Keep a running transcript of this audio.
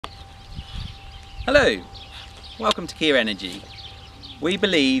Hello, welcome to Kea Energy. We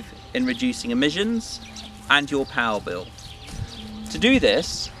believe in reducing emissions and your power bill. To do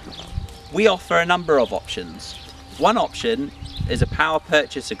this, we offer a number of options. One option is a power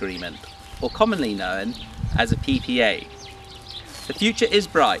purchase agreement, or commonly known as a PPA. The future is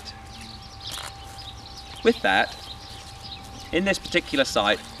bright. With that, in this particular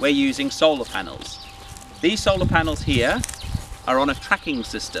site, we're using solar panels. These solar panels here are on a tracking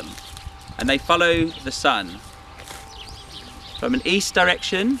system, and they follow the sun from an east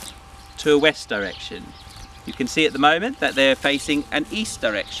direction to a west direction. You can see at the moment that they're facing an east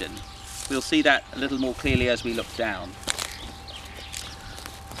direction. We'll see that a little more clearly as we look down.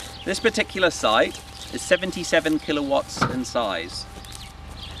 This particular site is 77 kilowatts in size.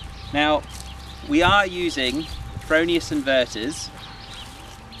 Now, we are using Fronius inverters,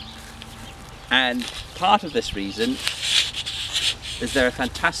 and part of this reason is there a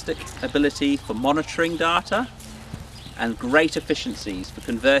fantastic ability for monitoring data and great efficiencies for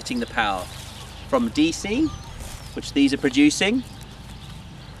converting the power from DC, which these are producing,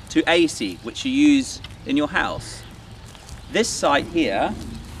 to AC, which you use in your house. This site here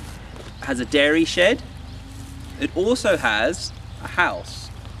has a dairy shed. It also has a house.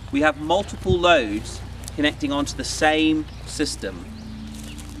 We have multiple loads connecting onto the same system.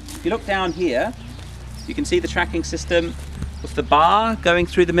 If you look down here, you can see the tracking system with the bar going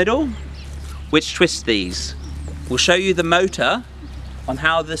through the middle, which twists these. We'll show you the motor on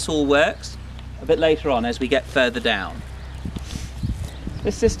how this all works a bit later on as we get further down.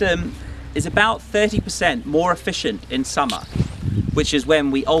 This system is about 30% more efficient in summer, which is when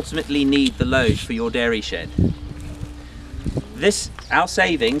we ultimately need the load for your dairy shed. Our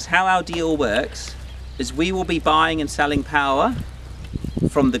savings, how our deal works, is we will be buying and selling power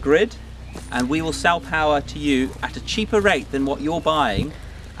from the grid, and we will sell power to you at a cheaper rate than what you're buying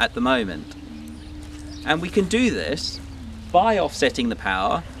at the moment. And we can do this by offsetting the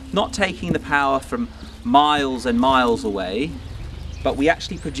power, not taking the power from miles and miles away, but we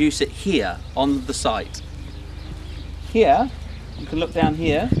actually produce it here on the site. Here, you can look down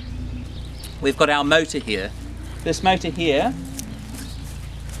here, we've got our motor here. This motor here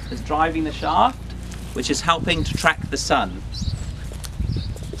is driving the shaft, which is helping to track the sun.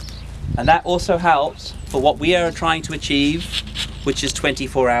 And that also helps for what we are trying to achieve, which is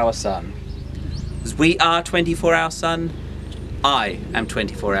 24-hour sun. As we are 24-hour sun, I am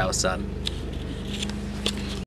 24-hour sun.